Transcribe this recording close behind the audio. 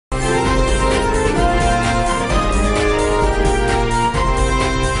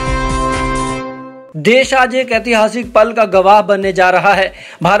देश आज एक ऐतिहासिक पल का गवाह बनने जा रहा है।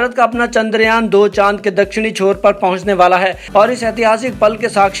 भारत का अपना चंद्रयान 2 चांद के दक्षिणी छोर पर पहुंचने वाला है और इस ऐतिहासिक पल के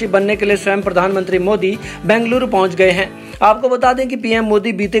साक्षी बनने के लिए स्वयं प्रधानमंत्री मोदी बेंगलुरु पहुंच गए हैं। आपको बता दें कि पीएम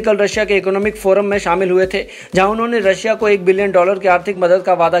मोदी बीते कल रशिया के इकोनॉमिक फोरम में शामिल हुए थे, जहां उन्होंने रशिया को $1 बिलियन की आर्थिक मदद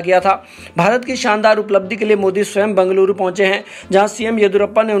का वादा किया था। भारत की शानदार उपलब्धि के लिए मोदी स्वयं बेंगलुरु पहुंचे हैं, जहां सीएम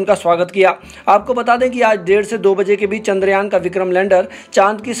येदियुरप्पा ने उनका स्वागत किया। आपको बता दें कि आज 1:30 से 2 बजे के बीच चंद्रयान का विक्रम लैंडर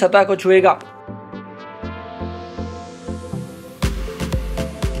चांद की सतह को छुएगा।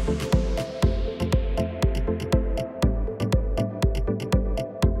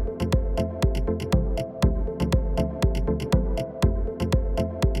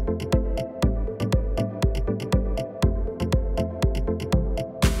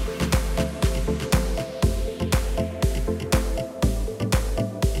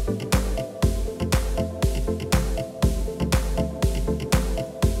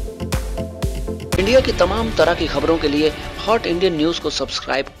 इंडिया की तमाम तरह की खबरों के लिए हॉट इंडियन न्यूज को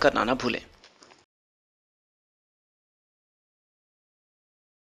सब्सक्राइब करना ना भूलें।